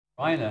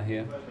Rainer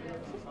here.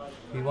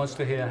 He wants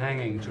to hear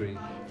Hanging Tree.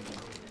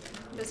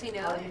 Does he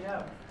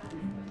know?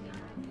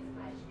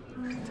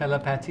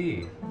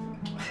 Telepathy.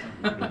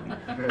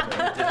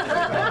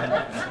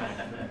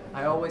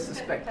 I always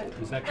suspected.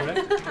 Is that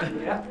correct?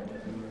 Yeah.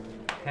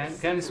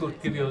 Candice will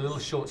give you a little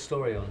short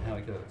story on how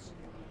it goes.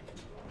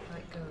 How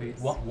it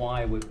goes.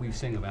 Why we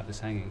sing about this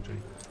hanging tree.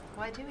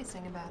 Why do we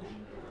sing about it?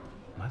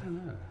 I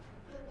don't know.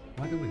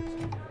 Why do we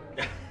sing?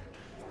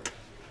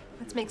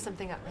 Let's make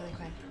something up really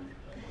quick.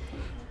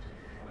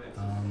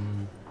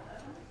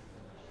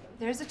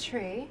 There's a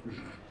tree.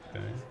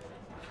 Okay.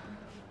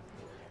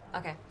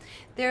 Okay.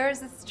 There's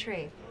this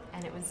tree,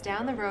 and it was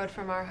down the road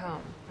from our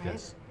home, right?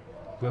 Yes.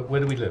 Where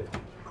do we live?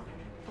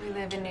 We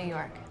live in New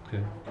York,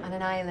 Okay. on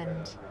an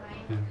island.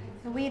 Yeah.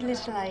 A wee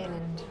little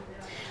island.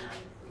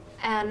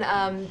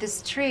 And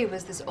this tree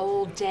was this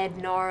old, dead,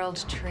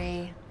 gnarled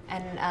tree.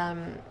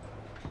 And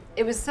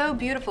it was so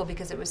beautiful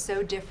because it was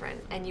so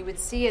different. And you would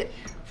see it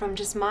from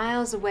just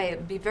miles away. It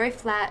would be very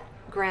flat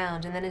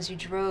ground. And then as you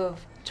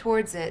drove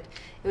towards it,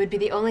 it would be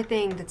the only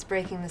thing that's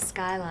breaking the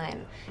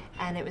skyline.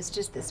 And it was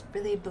just this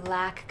really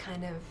black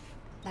kind of,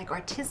 like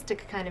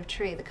artistic kind of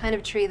tree. The kind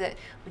of tree that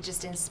would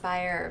just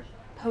inspire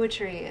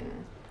poetry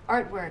and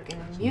artwork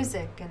and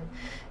music. And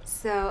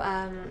so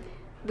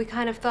we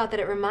kind of thought that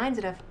it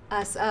reminded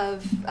us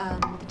of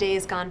the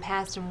days gone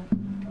past,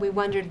 and we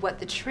wondered what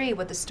the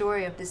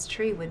story of this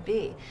tree would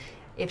be,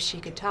 if she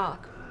could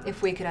talk,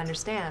 if we could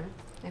understand,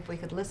 if we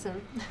could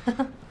listen.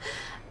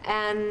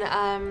 And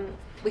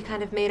we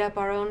kind of made up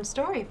our own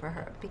story for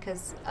her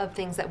because of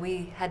things that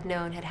we had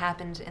known had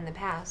happened in the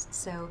past.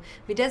 So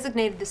we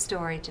designated the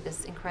story to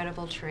this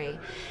incredible tree,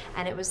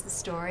 and it was the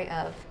story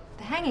of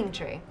the hanging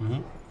tree.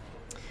 Mm-hmm.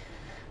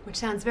 Which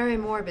sounds very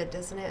morbid,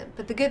 doesn't it?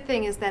 But the good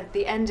thing is that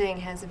the ending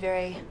has a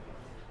very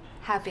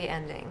happy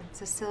ending.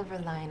 It's a silver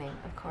lining,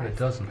 of course. But it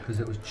doesn't, because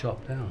it was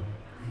chopped down.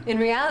 In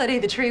reality,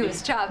 the tree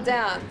was chopped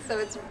down, so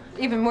it's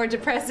even more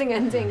depressing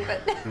ending.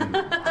 But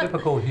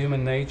Typical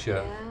human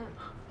nature. yeah.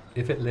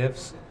 If it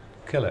lives,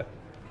 kill it.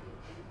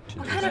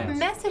 What kind of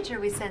message are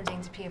we sending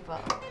to people?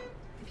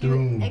 If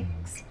Doom. if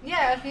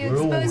you We're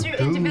all expose your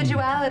doomed.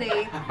 individuality,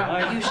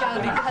 you shall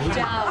be cut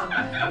down.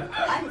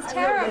 It's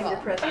terrible.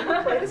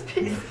 Play this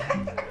piece.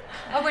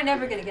 Oh, we're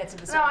never going to get to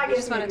the song. No, I we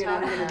guess just want to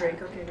talk a about break.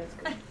 it. Okay, that's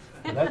good.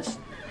 Well, that's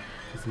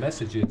the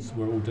message is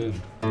we're all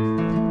doomed.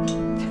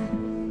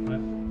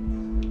 Right?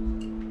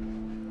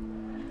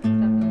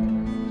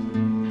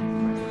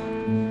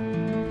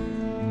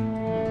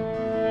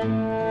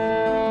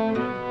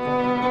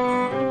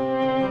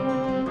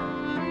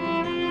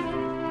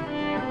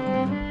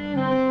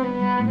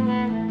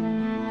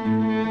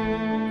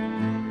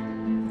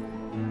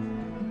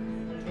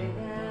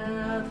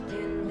 Left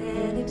in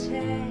many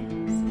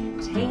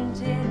tales,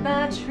 tainted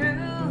by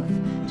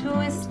truth,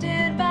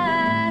 twisted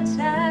by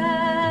time.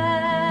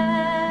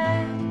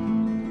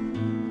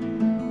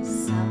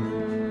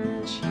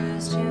 Some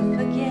choose to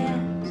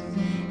forget,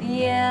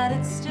 yet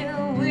it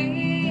still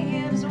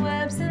weaves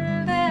webs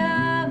in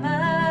their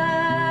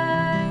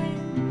minds.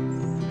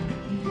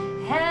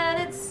 And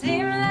it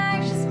seemed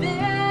like she's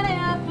been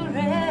here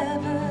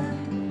forever.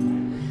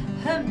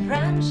 Her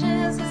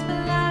branches as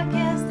black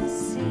as the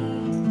sea.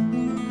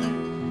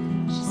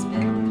 She's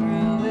been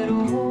through it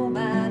all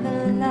by the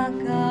luck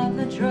of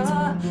the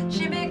draw.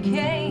 She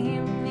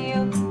became the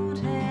old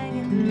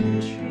hanging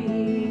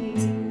tree.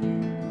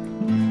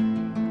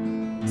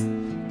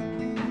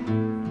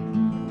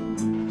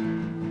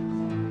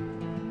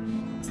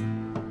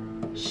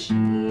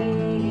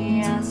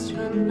 She asked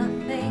for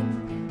nothing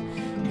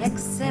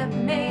except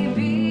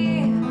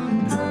maybe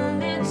a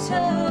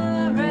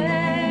little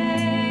rain.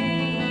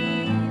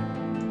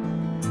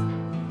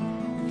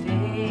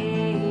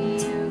 They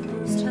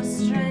used her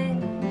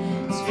strength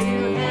to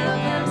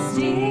help them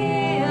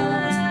steal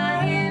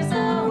lives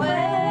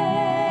away.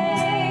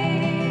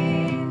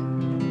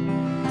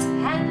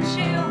 And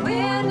she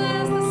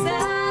witnessed the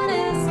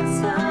sadness and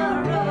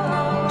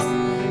sorrow.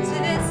 To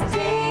this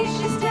day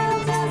she still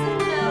doesn't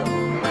know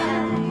why.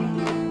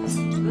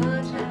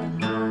 But her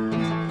heart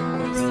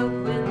broke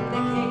when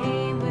they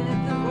came with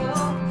the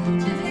rope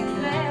to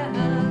declare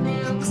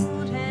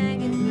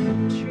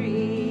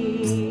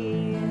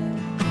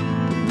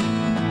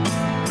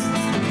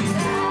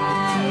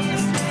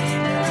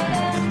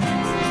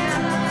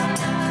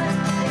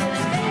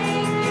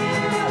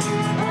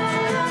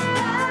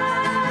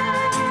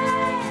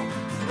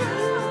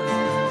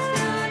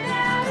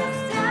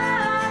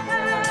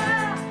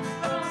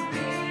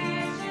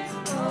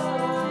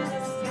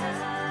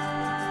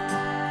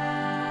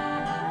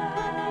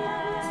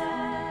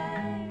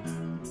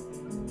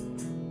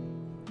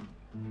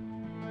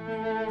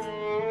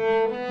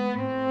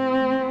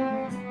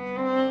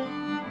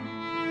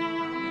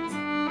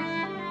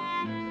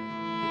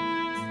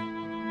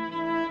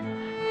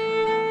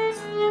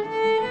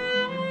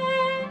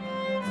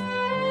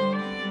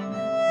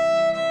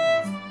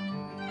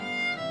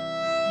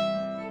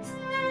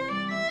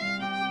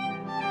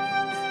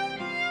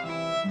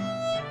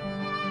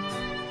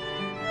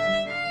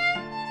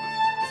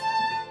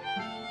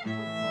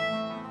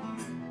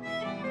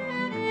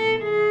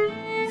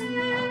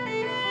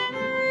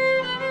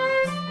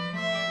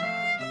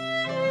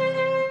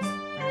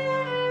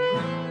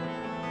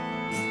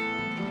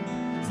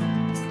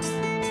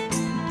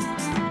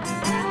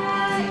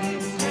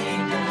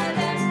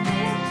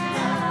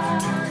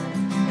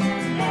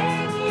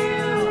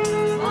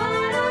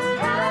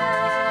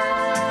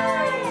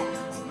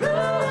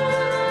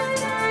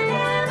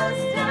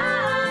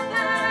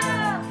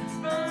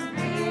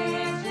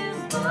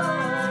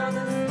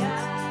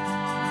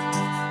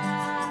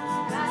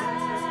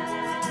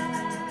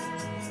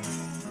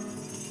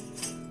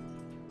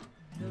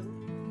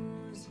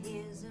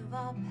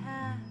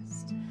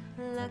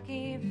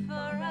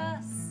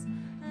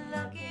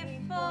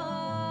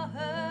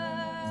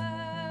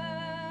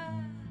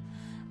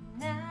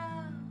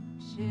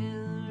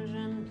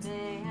children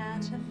play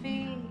at her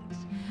feet,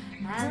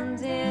 and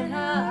in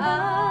her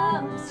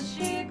arms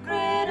she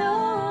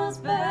cradles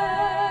birds.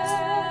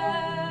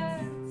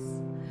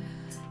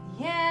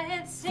 Yeah,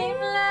 it seemed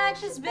like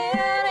she's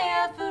been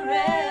here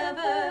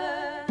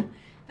forever,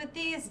 but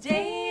these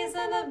days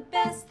are the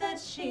best that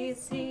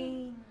she's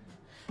seen.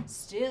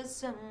 Still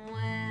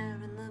somewhere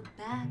in the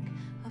back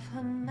of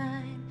her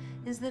mind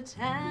is the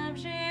time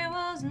she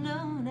was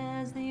known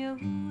as the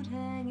old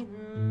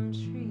hanging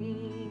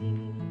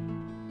tree.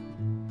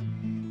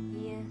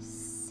 Yes,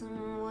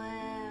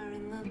 somewhere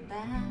in the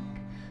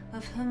back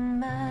of her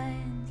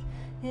mind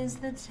is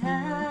the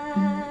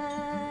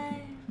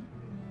time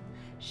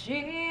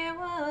she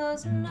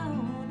was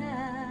known as